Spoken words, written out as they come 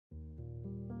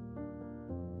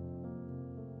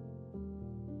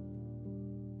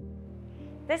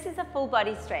This is a full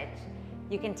body stretch.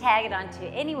 You can tag it onto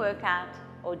any workout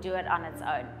or do it on its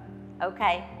own.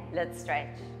 Okay, let's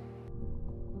stretch.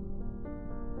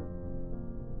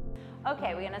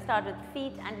 Okay, we're gonna start with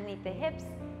feet underneath the hips,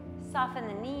 soften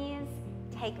the knees,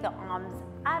 take the arms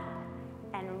up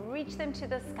and reach them to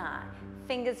the sky.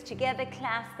 Fingers together,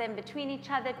 clasp them between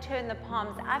each other, turn the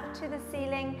palms up to the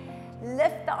ceiling,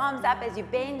 lift the arms up as you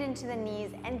bend into the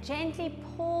knees and gently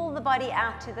pull the body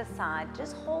out to the side.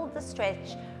 Just hold the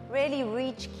stretch, really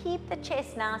reach, keep the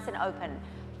chest nice and open.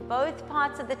 Both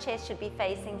parts of the chest should be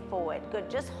facing forward.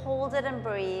 Good, just hold it and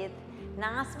breathe.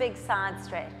 Nice big side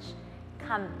stretch.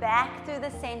 Come back through the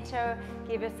center,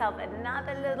 give yourself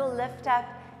another little lift up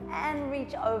and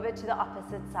reach over to the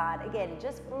opposite side. Again,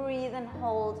 just breathe and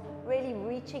hold, really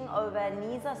reaching over,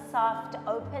 knees are soft,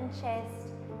 open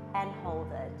chest, and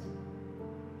hold it.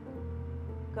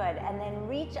 Good, and then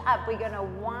reach up. We're gonna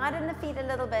widen the feet a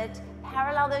little bit,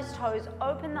 parallel those toes,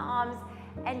 open the arms,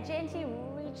 and gently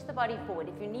reach the body forward.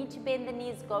 If you need to bend the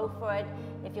knees, go for it.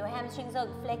 If your hamstrings are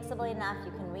flexible enough,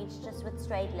 you can reach just with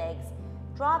straight legs.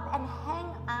 Drop and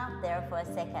hang out there for a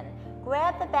second.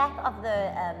 Grab the back of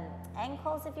the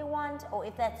ankles if you want, or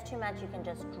if that's too much, you can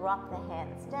just drop the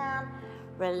hands down,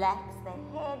 relax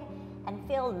the head, and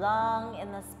feel long in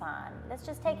the spine. Let's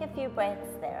just take a few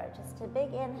breaths there. Just a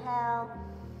big inhale,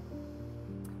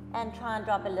 and try and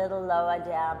drop a little lower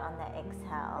down on the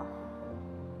exhale.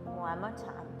 One more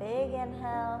time, big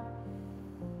inhale,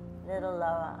 little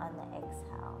lower on the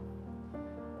exhale.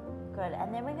 Good,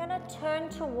 and then we're gonna turn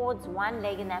towards one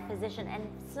leg in that position and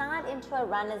slide into a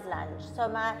runner's lunge. So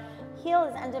my heel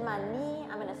is under my knee,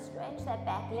 I'm gonna stretch that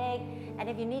back leg, and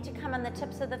if you need to come on the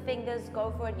tips of the fingers,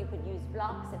 go for it. You could use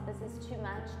blocks if this is too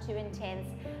much, too intense.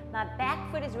 My back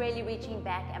foot is really reaching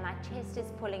back and my chest is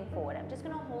pulling forward. I'm just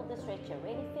gonna hold the stretch here,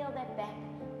 really feel that back,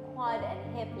 quad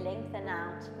and hip lengthen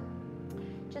out.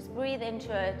 Just breathe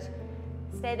into it,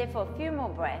 stay there for a few more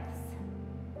breaths.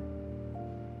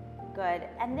 Good,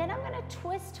 and then I'm gonna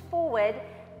twist forward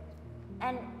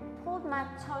and pull my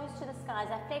toes to the skies.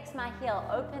 I flex my heel,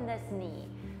 open this knee.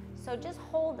 So just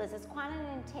hold this, it's quite an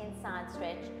intense side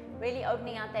stretch, really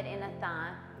opening out that inner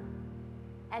thigh.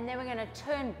 And then we're gonna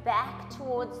turn back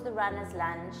towards the runner's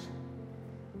lunge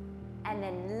and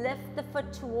then lift the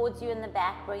foot towards you in the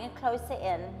back, bring it closer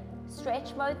in,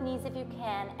 stretch both knees if you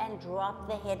can, and drop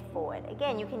the head forward.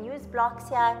 Again, you can use blocks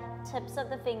here, tips of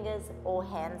the fingers or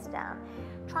hands down.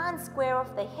 Try and square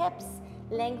off the hips,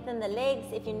 lengthen the legs.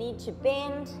 If you need to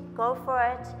bend, go for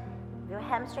it. If your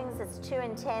hamstrings is too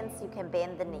intense, you can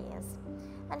bend the knees.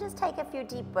 And just take a few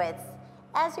deep breaths.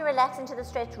 As you relax into the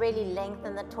stretch, really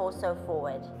lengthen the torso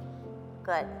forward.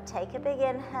 Good, take a big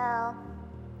inhale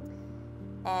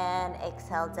and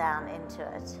exhale down into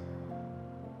it.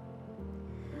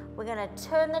 We're gonna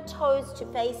turn the toes to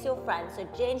face your front, so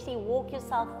gently walk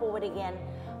yourself forward again.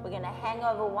 We're gonna hang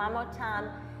over one more time,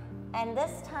 and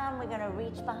this time we're gonna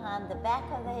reach behind the back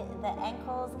of the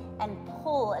ankles and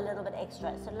pull a little bit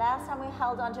extra. So last time we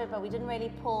held onto it, but we didn't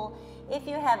really pull. If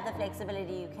you have the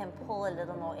flexibility, you can pull a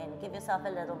little more in. Give yourself a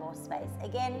little more space.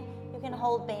 Again, you can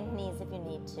hold bent knees if you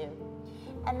need to.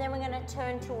 And then we're gonna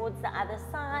turn towards the other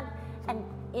side and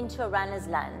into a runner's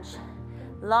lunge.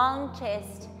 Long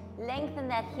chest, lengthen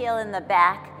that heel in the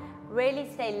back, really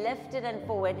stay lifted and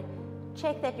forward.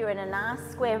 Check that you're in a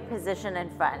nice square position in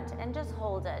front and just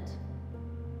hold it.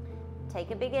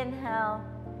 Take a big inhale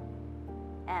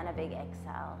and a big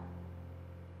exhale.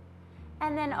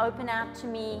 And then open out to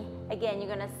me. Again,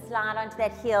 you're gonna slide onto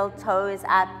that heel, toes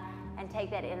up, and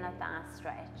take that inner thigh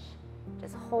stretch.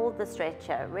 Just hold the stretch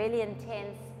here, really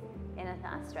intense inner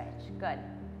thigh stretch, good.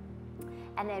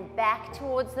 And then back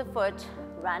towards the foot,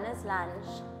 runner's lunge.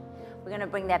 We're gonna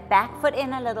bring that back foot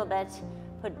in a little bit,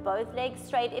 put both legs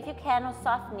straight if you can, or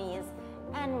soft knees,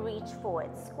 and reach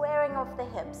forward, squaring off the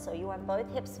hips. So you want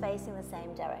both hips facing the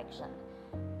same direction.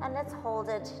 And let's hold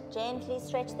it, gently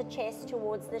stretch the chest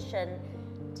towards the shin.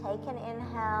 Take an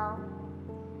inhale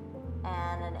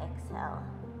and an exhale.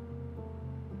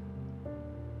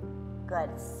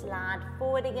 Good, slide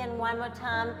forward again one more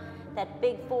time. That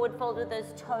big forward fold with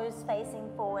those toes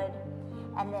facing forward.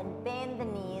 And then bend the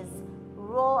knees.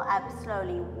 Roll up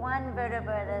slowly, one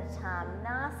vertebra at a time,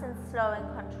 nice and slow and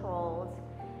controlled.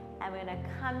 And we're gonna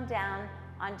come down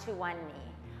onto one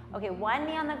knee. Okay, one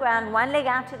knee on the ground, one leg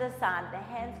out to the side. The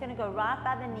hand's gonna go right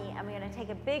by the knee, and we're gonna take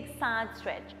a big side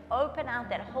stretch. Open out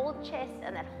that whole chest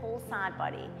and that whole side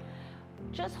body.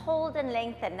 Just hold and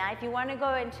lengthen. Now, if you wanna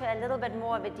go into a little bit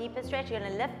more of a deeper stretch, you're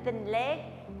gonna lift the leg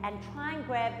and try and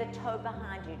grab the toe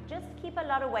behind you. Just keep a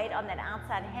lot of weight on that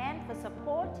outside hand for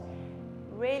support.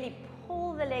 Really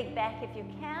pull the leg back if you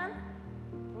can,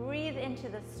 Breathe into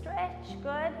the stretch,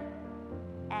 good.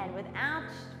 And without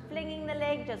flinging the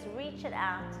leg, just reach it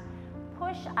out.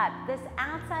 Push up. This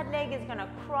outside leg is gonna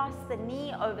cross the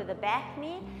knee over the back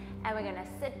knee, and we're gonna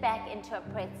sit back into a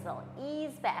pretzel.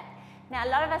 Ease back. Now, a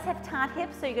lot of us have tight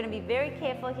hips, so you're gonna be very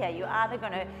careful here. You're either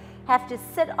gonna have to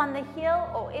sit on the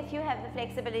heel, or if you have the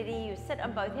flexibility, you sit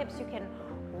on both hips, you can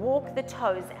walk the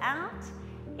toes out.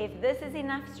 If this is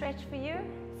enough stretch for you,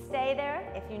 stay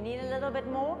there. If you need a little bit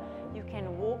more, you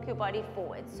can walk your body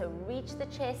forward. So reach the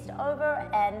chest over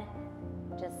and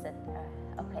just sit there.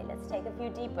 Okay, let's take a few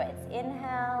deep breaths.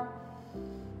 Inhale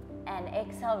and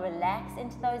exhale, relax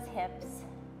into those hips.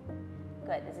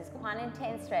 Good, this is quite an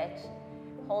intense stretch.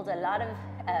 Hold a lot of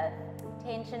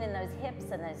tension in those hips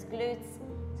and those glutes.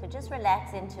 So just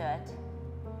relax into it.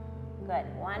 Good,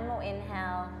 one more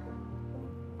inhale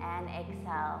and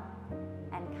exhale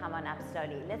and come on up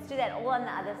slowly. Let's do that all on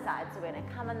the other side. So we're gonna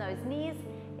come on those knees,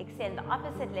 extend the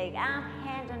opposite leg out,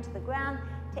 hand onto the ground,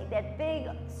 take that big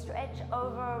stretch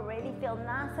over, really feel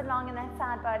nice and long in that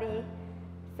side body.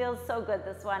 Feels so good,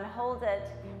 this one, hold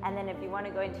it. And then if you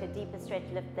wanna go into a deeper stretch,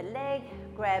 lift the leg,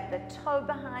 grab the toe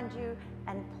behind you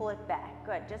and pull it back.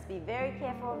 Good, just be very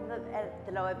careful of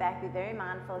the lower back, be very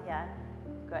mindful here.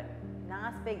 Good,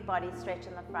 nice big body stretch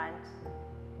in the front.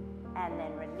 And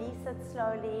then release it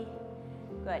slowly.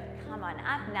 Good, come on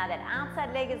up. Now that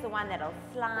outside leg is the one that'll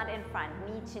slide in front,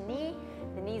 knee to knee.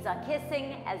 The knees are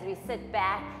kissing as we sit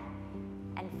back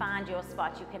and find your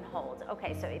spot you can hold.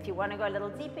 Okay, so if you want to go a little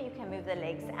deeper, you can move the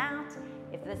legs out.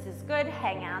 If this is good,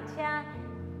 hang out here,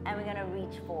 and we're gonna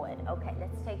reach forward. Okay,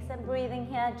 let's take some breathing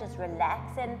here, just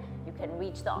relax in. You can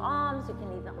reach the arms, you can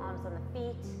leave the arms on the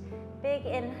feet. Big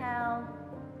inhale,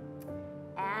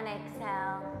 and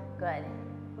exhale, good.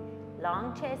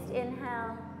 Long chest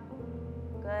inhale,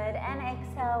 good, and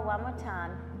exhale one more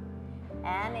time,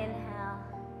 and inhale,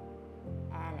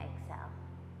 and exhale.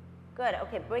 Good,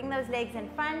 okay, bring those legs in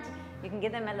front. You can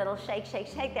give them a little shake, shake,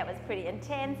 shake. That was pretty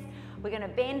intense. We're gonna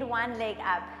bend one leg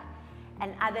up,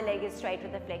 and other leg is straight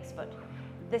with the flex foot.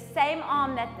 The same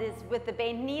arm that is with the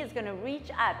bent knee is gonna reach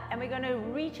up, and we're gonna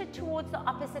reach it towards the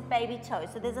opposite baby toe.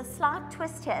 So there's a slight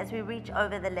twist here as we reach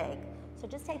over the leg. So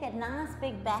just take that nice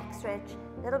big back stretch,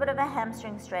 a little bit of a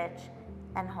hamstring stretch,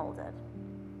 and hold it.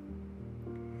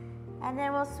 And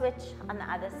then we'll switch on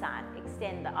the other side.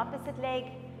 Extend the opposite leg,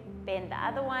 bend the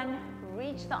other one,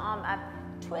 reach the arm up,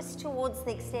 twist towards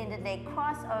the extended leg,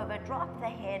 cross over, drop the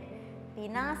head, be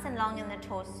nice and long in the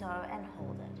torso, and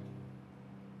hold it.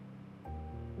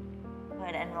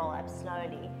 Good, and roll up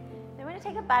slowly. Then we're going to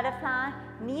take a butterfly.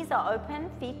 Knees are open,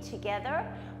 feet together.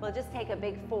 We'll just take a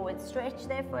big forward stretch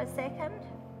there for a second.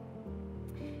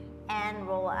 And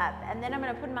roll up. And then I'm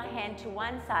going to put my hand to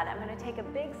one side. I'm going to take a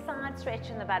big side stretch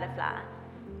in the butterfly.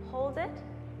 Hold it.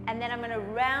 And then I'm going to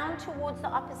round towards the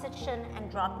opposite shin and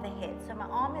drop the head. So my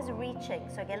arm is reaching,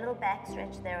 so I get a little back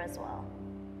stretch there as well.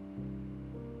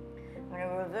 I'm going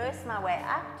to reverse my way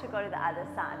up to go to the other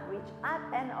side. Reach up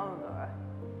and over.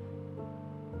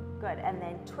 Good, and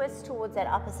then twist towards that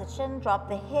opposite shin, drop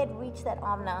the head, reach that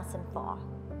arm nice and far.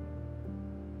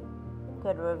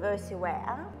 Good, reverse your way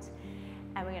out.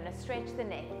 And we're gonna stretch the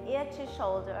neck, ear to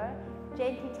shoulder.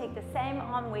 Gently take the same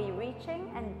arm where you're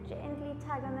reaching and gently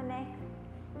tug on the neck.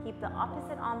 Keep the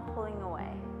opposite arm pulling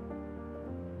away.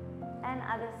 And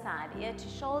other side, ear to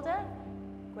shoulder.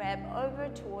 Grab over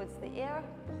towards the ear,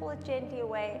 pull it gently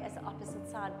away as the opposite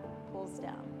side pulls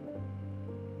down.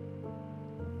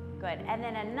 Good, and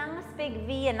then a nice big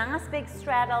V, a nice big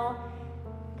straddle,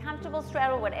 comfortable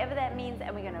straddle, whatever that means,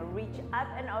 and we're gonna reach up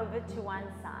and over to one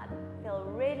side.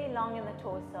 Feel really long in the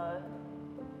torso,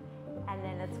 and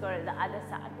then let's go to the other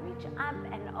side. Reach up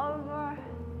and over.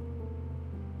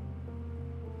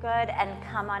 Good, and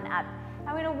come on up.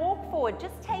 I'm gonna walk forward,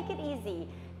 just take it easy.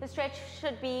 The stretch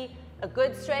should be a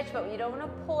good stretch, but you don't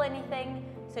wanna pull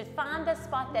anything. So find the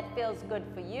spot that feels good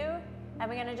for you, and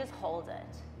we're gonna just hold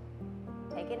it.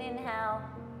 Take an inhale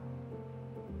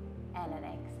and an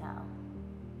exhale.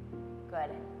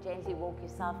 Good. Gently walk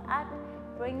yourself up.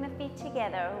 Bring the feet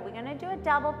together. We're going to do a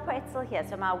double pretzel here.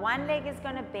 So my one leg is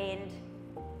going to bend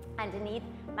underneath.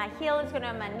 My heel is going to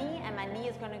go on my knee, and my knee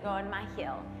is going to go on my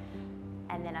heel.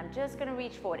 And then I'm just going to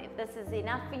reach forward. If this is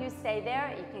enough for you, stay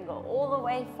there. You can go all the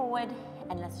way forward,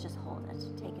 and let's just hold it.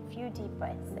 Take a few deep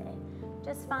breaths there.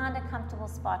 Just find a comfortable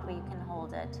spot where you can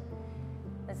hold it.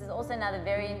 This is also another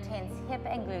very intense hip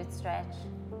and glute stretch.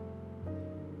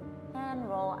 And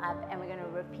roll up, and we're going to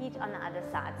repeat on the other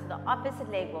side. So the opposite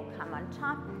leg will come on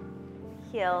top,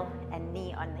 heel and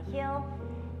knee on the heel.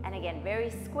 And again, very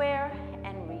square,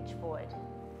 and reach forward.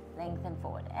 Lengthen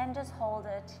forward, and just hold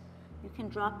it. You can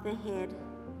drop the head.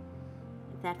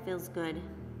 That feels good.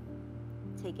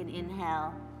 Take an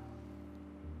inhale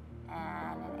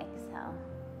and an exhale.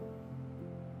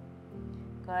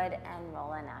 Good, and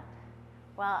rolling up.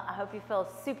 Well, I hope you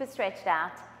feel super stretched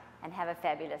out and have a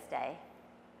fabulous day.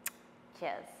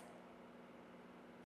 Cheers.